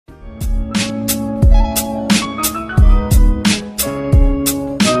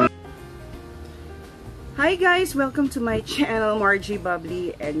Hi guys! Welcome to my channel,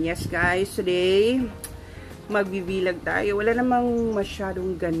 Marjiebubbly. And yes guys, today magbibilag tayo. Wala namang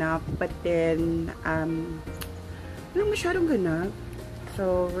masyadong ganap, but then walang masyadong ganap.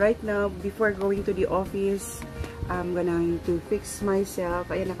 So right now, before going to the office, I'm gonna to fix myself.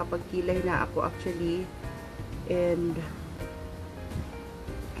 Ayan, nakapagkilay na ako actually. And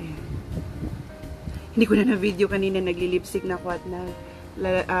ayan. Hindi ko na video kanina, nagli-lipstick na ako at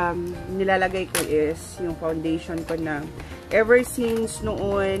nilalagay ko is yung foundation ko na ever since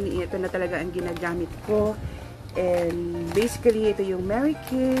noon, ito na talaga ang ginagamit ko. And basically, ito yung Mary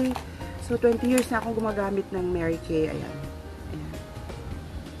Kay. So, 20 years na akong gumagamit ng Mary Kay. Ayan. Ayan.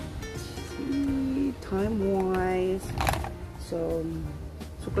 See, time-wise. So,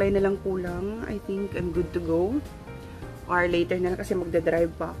 suklay na lang kulang. I think I'm good to go. Or later na lang kasi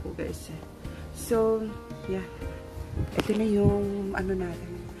magdadrive pa ako, guys. So, yeah. Ito na yung ano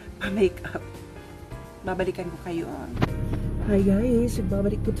natin, pa-makeup. Babalikan ko kayo. Hi guys,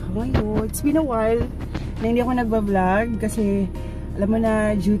 babalik po tayo. It's been a while na hindi ako nagba-vlog kasi alam mo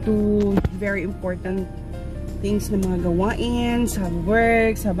na, due to very important things na mga gawain sa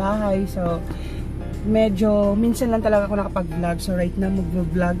work, sa bahay. So, medyo minsan lang talaga ako nakapag-vlog. So, right now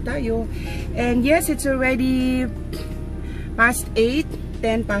mag-vlog tayo. And yes, it's already past 8,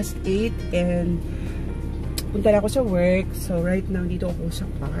 10 past 8, and punta na ako sa work. So, right now, dito ako sa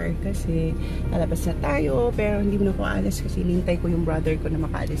car kasi lalabas na tayo. Pero hindi mo na ako alis kasi nintay ko yung brother ko na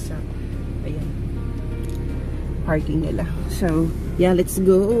makaalis sa ayan, parking nila. So, yeah, let's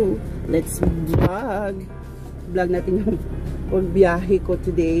go. Let's vlog. Vlog natin yung pagbiyahe ko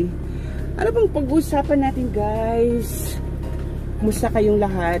today. Ano bang pag-uusapan natin, guys? Kumusta kayong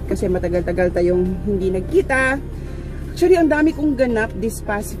lahat? Kasi matagal-tagal tayong hindi nagkita. Actually, ang dami kong ganap this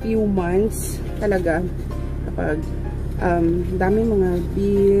past few months. Talaga. Kapag dami mga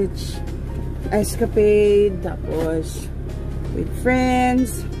beach escapade, tapos with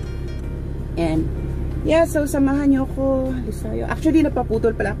friends, and yeah, so samahan nyo ako. Actually,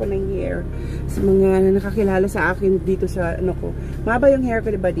 napaputol pala ako ng hair sa mga nakakilala sa akin dito sa ano ko. Mahaba yung hair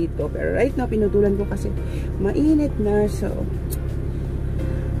ko diba dito, pero right now pinutulan ko kasi mainit na. So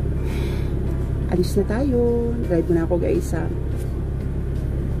alis na tayo. Drive muna ako, guys, ha.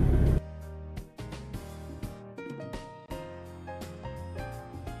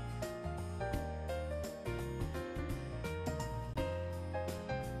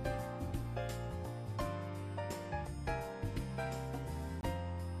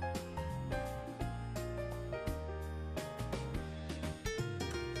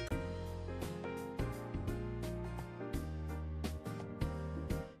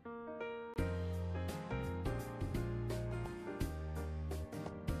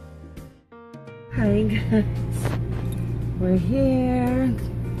 Hi guys, we're here.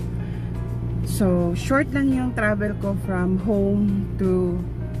 So, short lang yung travel ko from home to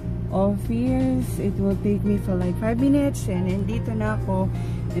office. It will take me for like 5 minutes and then dito na ako.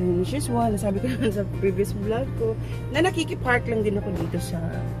 And as usual, sabi ko naman sa previous vlog ko, na nakikipark lang din ako dito sa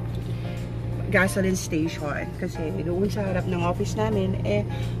gasoline station. Kasi doon sa harap ng office namin, eh,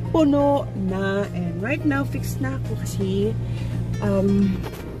 puno na. And right now, fixed na ako kasi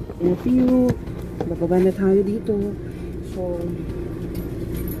bababa na tayo dito. So,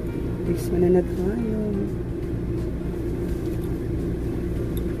 fix na tayo.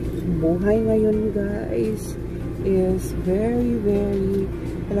 Buhay ngayon, guys, is very, very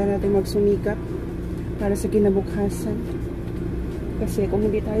kailangan natin magsumikap para sa kinabukasan. Kasi kung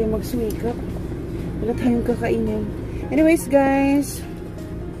hindi tayo magsumikap, wala tayong kakainin. Anyways, guys,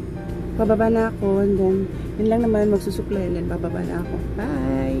 bababa na ako. And then, yun lang naman, magsusupply. And then, bababa na ako.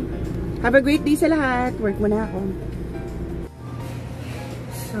 Bye! Have a great day sa lahat. Work muna ako.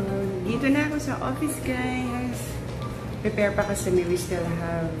 So, dito na ako sa office, guys. Prepare pa kasi we still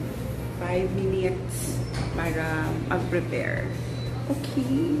have 5 minutes para mag-prepare.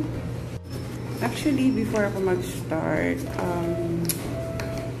 Okay. Actually, before ako mag-start,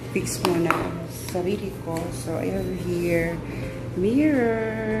 fix muna sarili ko. So, I have here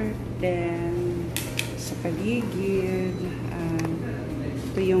mirror, then sa paligid,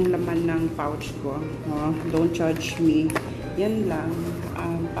 ito yung laman ng pouch ko. Oh, don't judge me. Yan lang.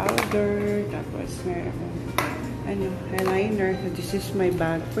 Powder. Tapos meron ako eyeliner. So, this is my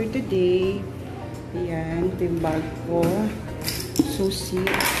bag for today. Ayan. Ito yung bag ko. So, see.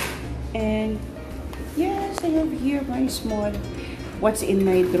 And, yes, I have here my small what's in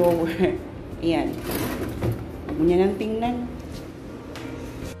my drawer. Ayan. Huwag mo niya nang tingnan.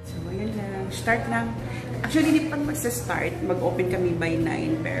 So, ayan lang. Start lang. Actually, hindi pa magsa-start. Mag-open kami by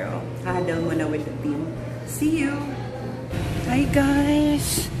 9, pero hahadal mo na with the team. See you! Hi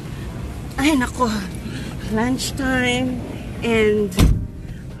guys! Ay, nako! lunchtime. And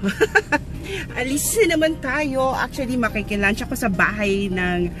alis na naman tayo. Actually, makikilunch ako sa bahay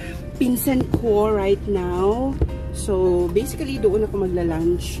ng pinsan ko right now. So, basically, doon ako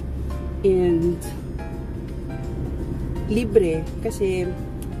magla-lunch. And libre. Kasi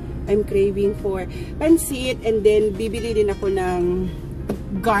I'm craving for pansit. And then, bibili din ako ng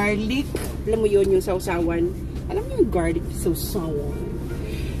garlic. Alam mo yun, yung sausawan. Alam mo yung garlic sausawan.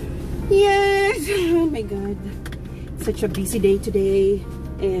 Yes! Oh my God. Such a busy day today.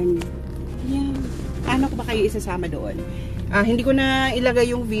 And, yeah. Paano ko ba kayo isasama doon? Hindi ko na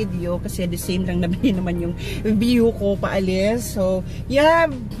ilagay yung video kasi the same lang naman yung view ko paalis. So, yeah,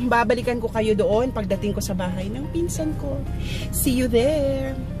 babalikan ko kayo doon pagdating ko sa bahay ng pinsan ko. See you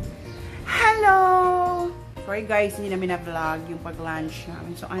there! Hello! Sorry guys, hindi namin na-vlog yung pag-lunch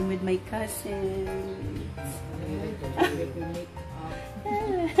namin. So, I'm with my cousins.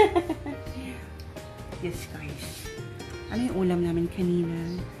 Yes guys. Ano yung ulam namin kanina?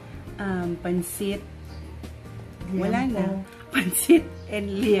 Pansit. Wala na. Pansit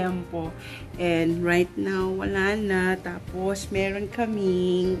and liempo. And right now, wala na. Tapos, meron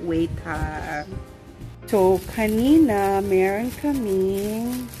kaming, wait ha. So, kanina, meron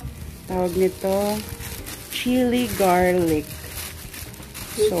kaming, tawag nito, chili garlic.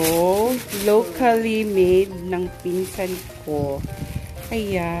 So, locally made ng pinsan ko.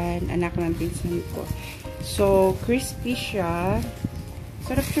 Ayan, anak ng pinsan ko. So, crispy siya.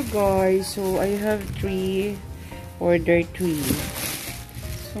 Sarap siya guys. So, I have 3. Order 3.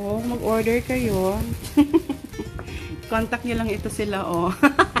 So, mag-order kayo. Contact nyo lang ito sila, oh.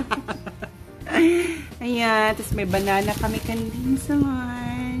 Ayan. Tapos may banana kami kanina sa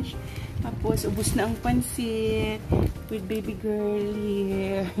lunch. Tapos, ubos na ang pansit. With baby girl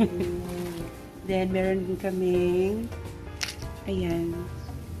here. Then, meron din kaming ayan.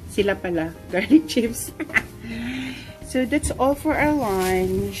 Sila pala. Garlic chips. So, that's all for our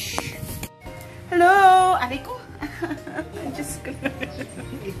lunch. Hello! Aray ko! Just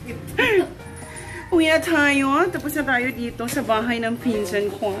uwi na tayo. Tapos na tayo dito sa bahay ng pinsan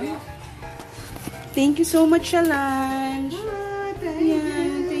ko. Thank you so much sa lunch.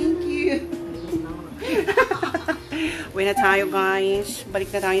 Thank you. Uwi na tayo guys. Balik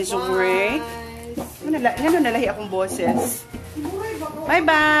na tayo sa work. Ano nalahi akong boses.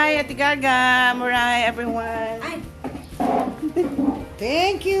 Bye-bye, Ate Gaga, Muray, everyone.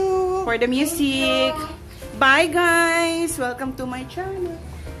 Thank you for the music. Bye, guys. Welcome to my channel.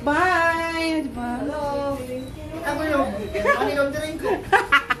 Bye. Hello.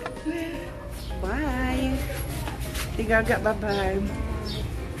 Bye. Ate Gaga, bye-bye.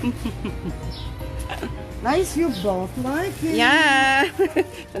 Nice, you both like it. Yeah.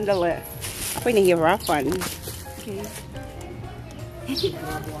 Sandali. Ako'y nahihirapan. Okay.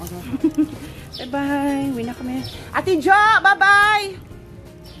 Bye-bye. Uwi na kami. Ate Jo, bye-bye!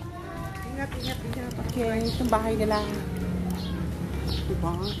 Ingat. Okay, itong bahay nila.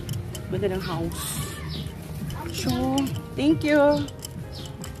 Diba? Banda ng house. So, thank you.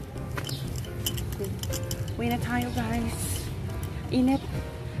 Okay. Uwi na tayo, guys. Init.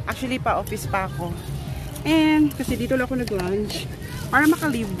 Actually, pa-office pa ako. And, kasi dito lang ako nag-lunch. Para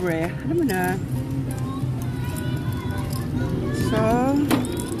makalibre. Alam mo na. So,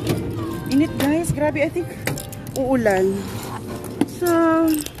 init guys. Grabe, I think uulan. So,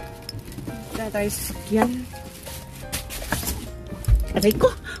 na tayo sa sakyan. Aray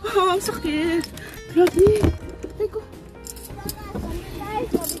ko! Oh, ang sakit! Grabe! Aray ko!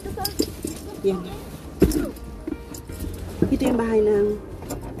 Yan. Ito yung bahay ng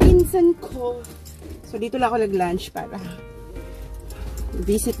pinsan ko. So, dito lang ako nag-lunch para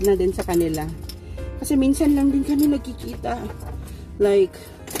visit na din sa kanila. Kasi minsan lang din kami nagkikita. Like,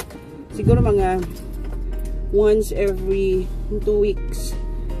 siguro mga once every 2 weeks.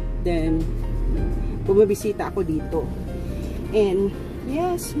 Then, bumabisita ako dito. And,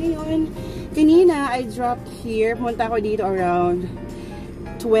 yes, ngayon, kanina, I dropped here. Pumunta ako dito around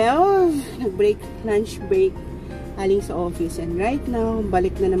 12. Nag-break, lunch break, aling sa office. And right now,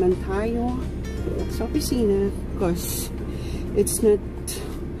 balik na naman tayo sa opisina. Because, it's not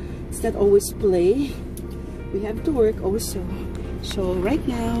always play. We have to work also. So, right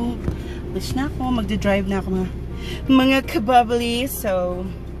now, alis na ako. Magdadrive na ako mga kabubbly. So,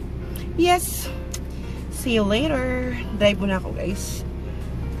 yes. See you later. Drive muna ako, guys.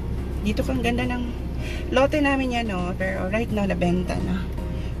 Dito kang ganda ng lote namin yan, no? Pero right now, nabenta na.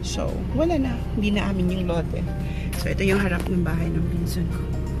 So, wala na. Hindi na amin yung lote. So, ito yung harap ng bahay ng pinsan ko.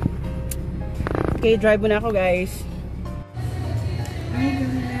 Okay, drive muna ako, guys. Ay,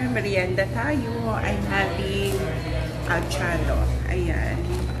 merienda tayo. I'm having alchado. Ayan.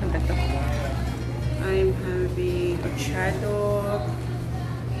 Ano to? I'm having ochado.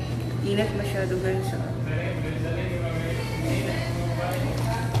 Init masyado guys.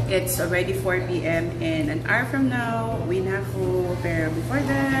 It's already 4 p.m. and an hour from now, uwi na ako. Pero before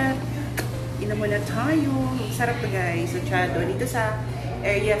that, inom muna tayo. Sarap to guys, ochado. Dito sa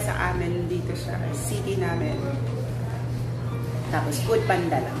area sa amin, dito sa city namin. Tapos food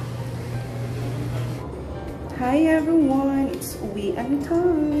panda lang. Hi everyone, it's uwian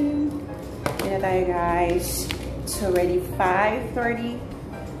time. Yan na tayo guys. It's already 5:30.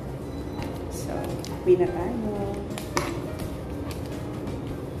 So, uwi na tayo.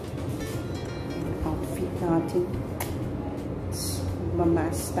 Outfit natin.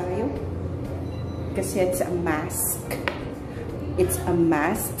 Mamask tayo. Kasi it's a mask. It's a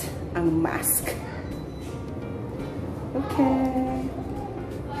mask. Ang mask. Okay.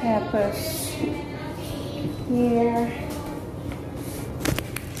 Tapos, here.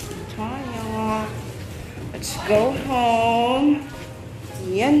 Tayo. Let's go home.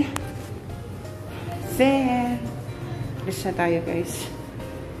 Yan. Then, alis na tayo guys.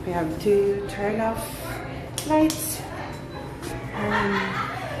 We have to turn off lights. Go home.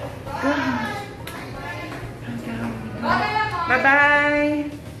 Bye-bye!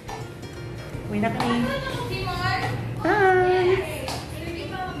 Uwi na kami. Bye!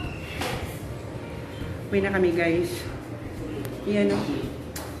 Uwi na kami guys. Yan o.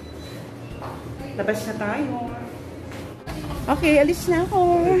 Labas na tayo. Okay, alis na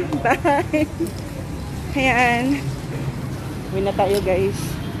ako. Bye! Ayan. Uwi na tayo guys.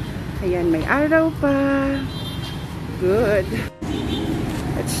 Ayan, may araw pa. Good.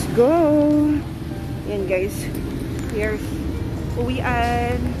 Let's go. Ayan guys. Here's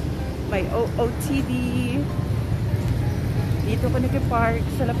uwian. May OOTD. Dito ko nag-park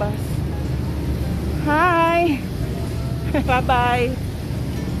sa labas. Hi! Bye-bye!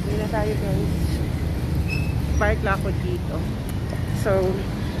 Uwi na tayo guys. Park lang ako dito. So,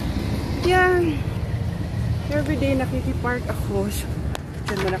 yeah. Everyday nakikipark ako. So,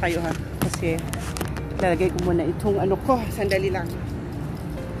 dyan muna kayo ha. Kasi, lalagay ko muna itong ano ko. Sandali lang.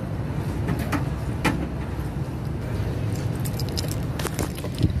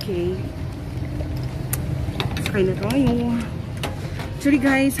 Okay. Sakay na tayo. Actually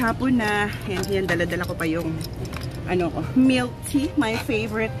guys, hapon na. Yan, dala-dala ko pa yung ano ko, milk tea. My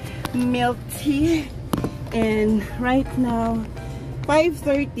favorite milk tea. And right now,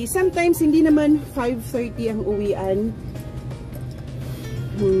 5:30. Sometimes hindi naman 5:30 ang uwian.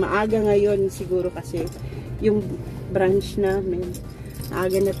 Maaga ngayon siguro kasi yung branch namin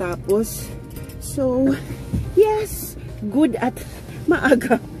maaga natapos. So, yes, good at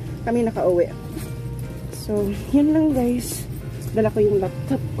maaga kami nakauwi. So, yun lang guys. Dala ko yung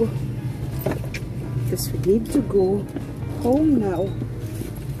laptop ko. Because we need to go home now.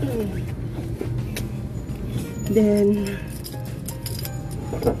 Then,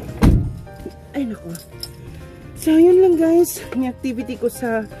 ay nako. So, yun lang guys. Yung activity ko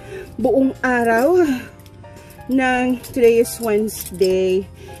sa buong araw ng today is Wednesday.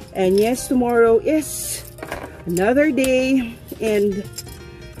 And yes, tomorrow is another day. And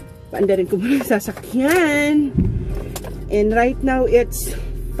paandarin ko muna sasakyan. And right now it's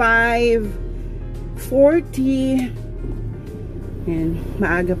 5:40. And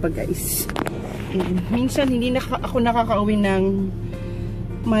maaga pa guys. And minsan hindi na ako nakakauwi ng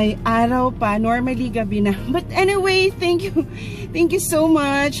may araw pa. Normally gabi na. But anyway, thank you. Thank you so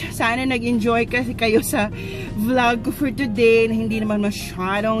much. Sana nag-enjoy kasi kayo sa vlog ko for today. Na hindi naman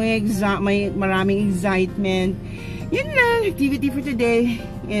masyadong may maraming excitement. Yun lang. Activity for today.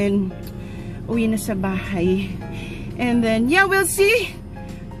 And uwi na sa bahay. And then, yeah, we'll see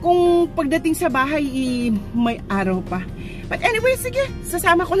kung pagdating sa bahay may araw pa. But anyway, sige,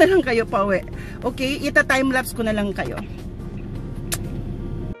 sasama ko na lang kayo pa uwi. Okay, ita-timelapse ko na lang kayo.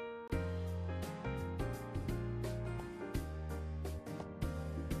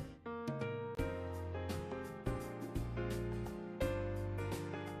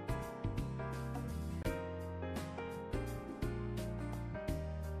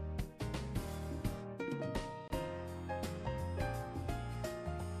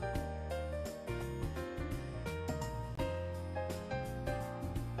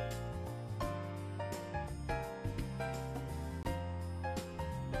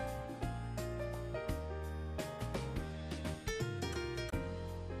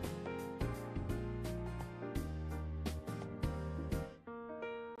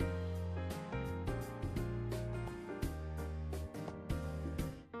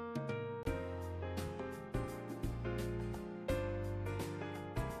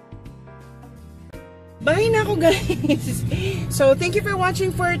 Bye na ako, guys. So, thank you for watching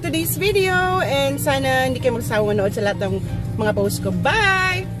for today's video. And sana hindi kayo magsawa manood sa lahat ng mga posts ko.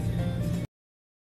 Bye!